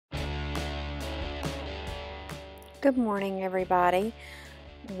Good morning, everybody.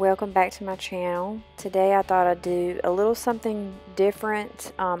 Welcome back to my channel. Today I thought I'd do a little something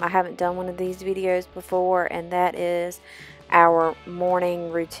different. I haven't done one of these videos before, and that is our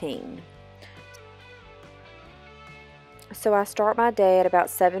morning routine. So I start my day at about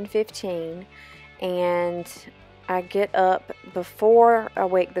 7:15, and I get up before I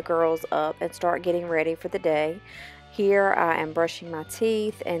wake the girls up and start getting ready for the day. Here I am brushing my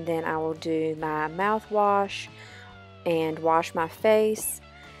teeth, and then I will do my mouthwash and wash my face.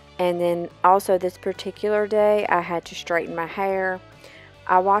 And then also this particular day I had to straighten my hair.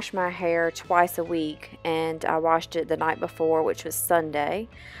 I wash my hair twice a week, and I washed it the night before, which was Sunday.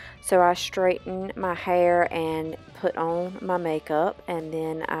 So I straighten my hair and put on my makeup, and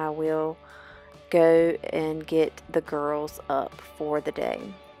then I will go and get the girls up for the day.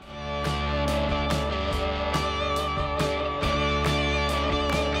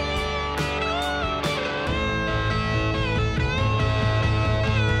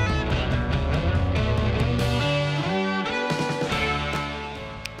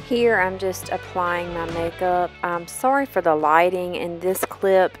 Here I'm just applying my makeup. I'm sorry for the lighting in this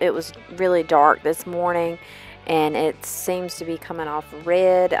clip. It was really dark this morning and it seems to be coming off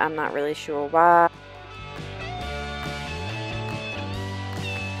red. I'm not really sure why.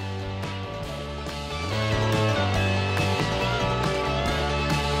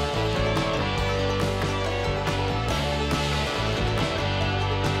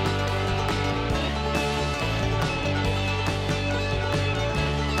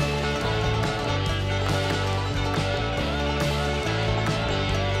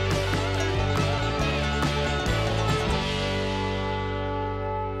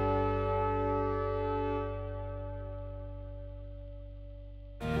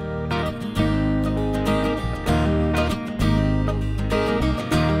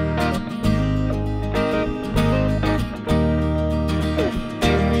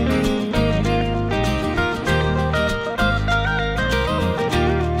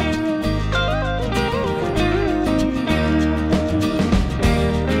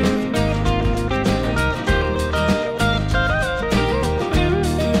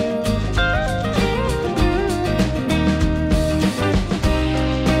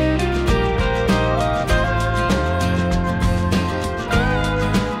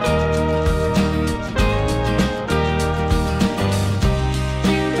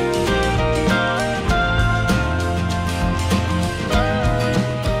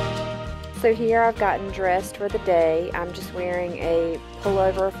 So here I've gotten dressed for the day. I'm just wearing a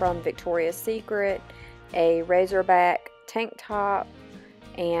pullover from Victoria's Secret, a Razorback tank top,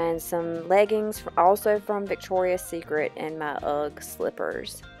 and some leggings also from Victoria's Secret, and my UGG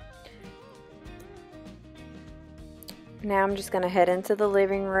slippers. Now I'm just going to head into the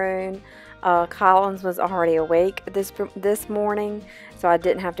living room. Collins was already awake this morning, so I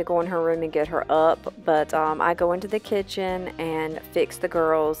didn't have to go in her room and get her up, but I go into the kitchen and fix the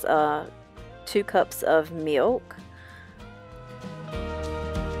girls 2 cups of milk.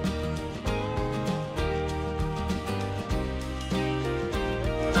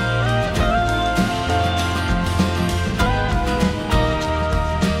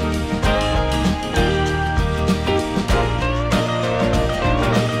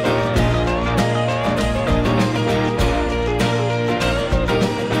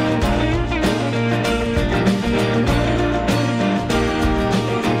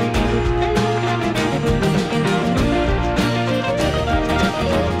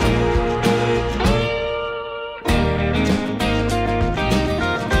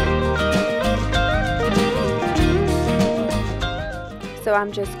 So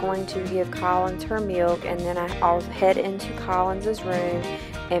I'm just going to give Collins her milk, and then I'll head into Collins's room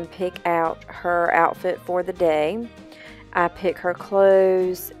and pick out her outfit for the day. I pick her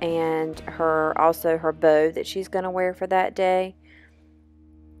clothes and also her bow that she's going to wear for that day.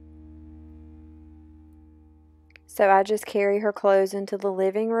 So I just carry her clothes into the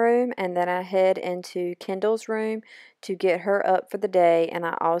living room, and then I head into Kendall's room to get her up for the day, and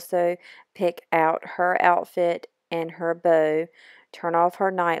I also pick out her outfit and her bow, turn off her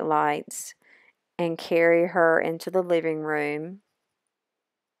night lights, and carry her into the living room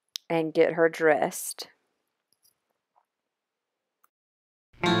and get her dressed.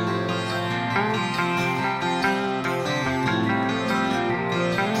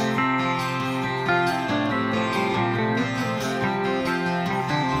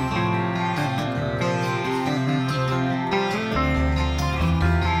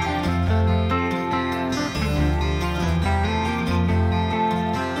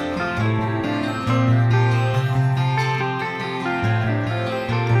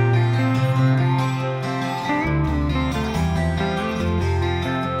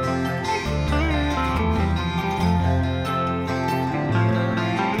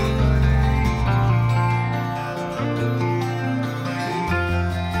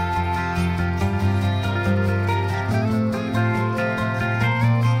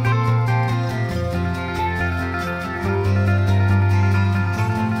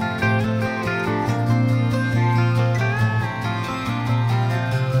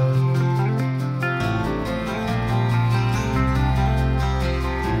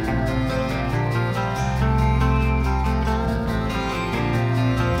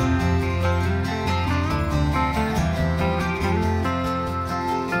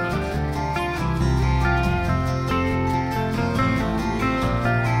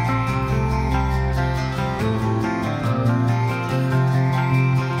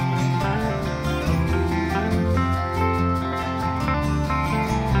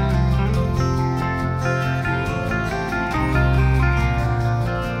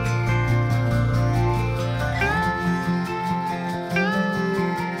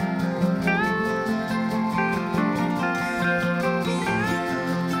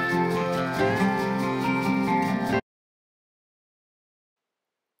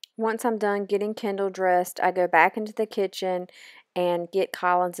 Once I'm done getting Kendall dressed, I go back into the kitchen and get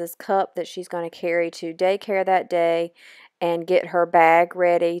Collins's cup that she's going to carry to daycare that day and get her bag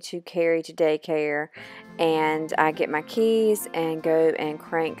ready to carry to daycare. And I get my keys and go and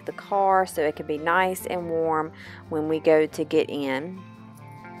crank the car so it can be nice and warm when we go to get in.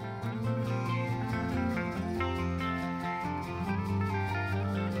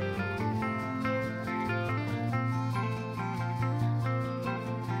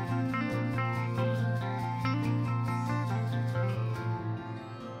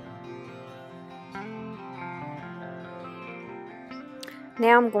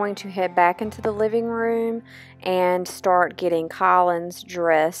 Now I'm going to head back into the living room and start getting Collins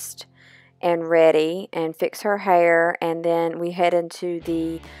dressed and ready and fix her hair, and then we head into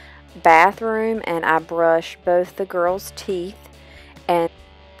the bathroom and I brush both the girls' teeth, and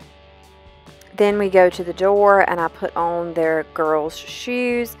then we go to the door and I put on their girls'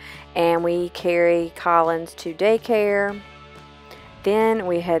 shoes and we carry Collins to daycare. Then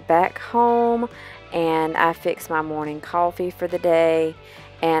we head back home and I fix my morning coffee for the day,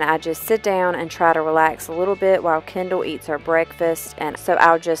 and I just sit down and try to relax a little bit while Kendall eats her breakfast, and so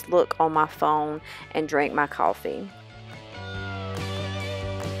I'll just look on my phone and drink my coffee.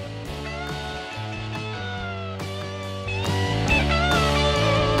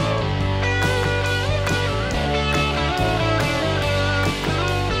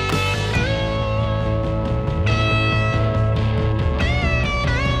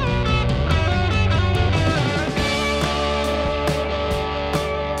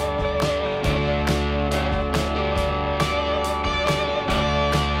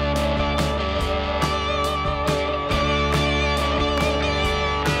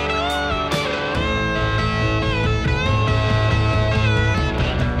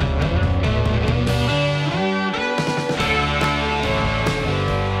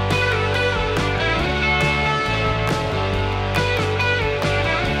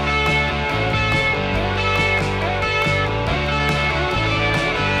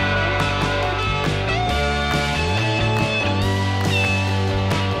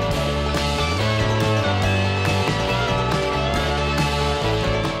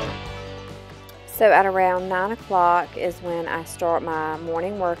 So at around 9 o'clock is when I start my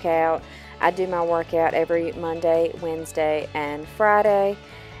morning workout. I do my workout every Monday, Wednesday, and Friday.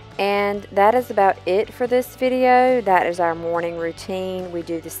 And that is about it for this video. That is our morning routine. We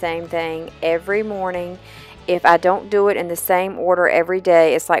do the same thing every morning. If I don't do it in the same order every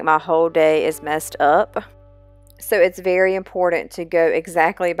day, it's like my whole day is messed up. So it's very important to go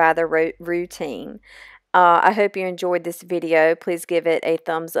exactly by the routine. I hope you enjoyed this video. Please give it a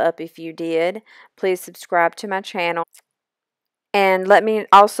thumbs up if you did. Please subscribe to my channel. And let me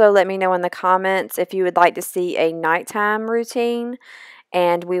know in the comments if you would like to see a nighttime routine.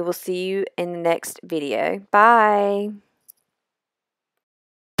 And we will see you in the next video. Bye.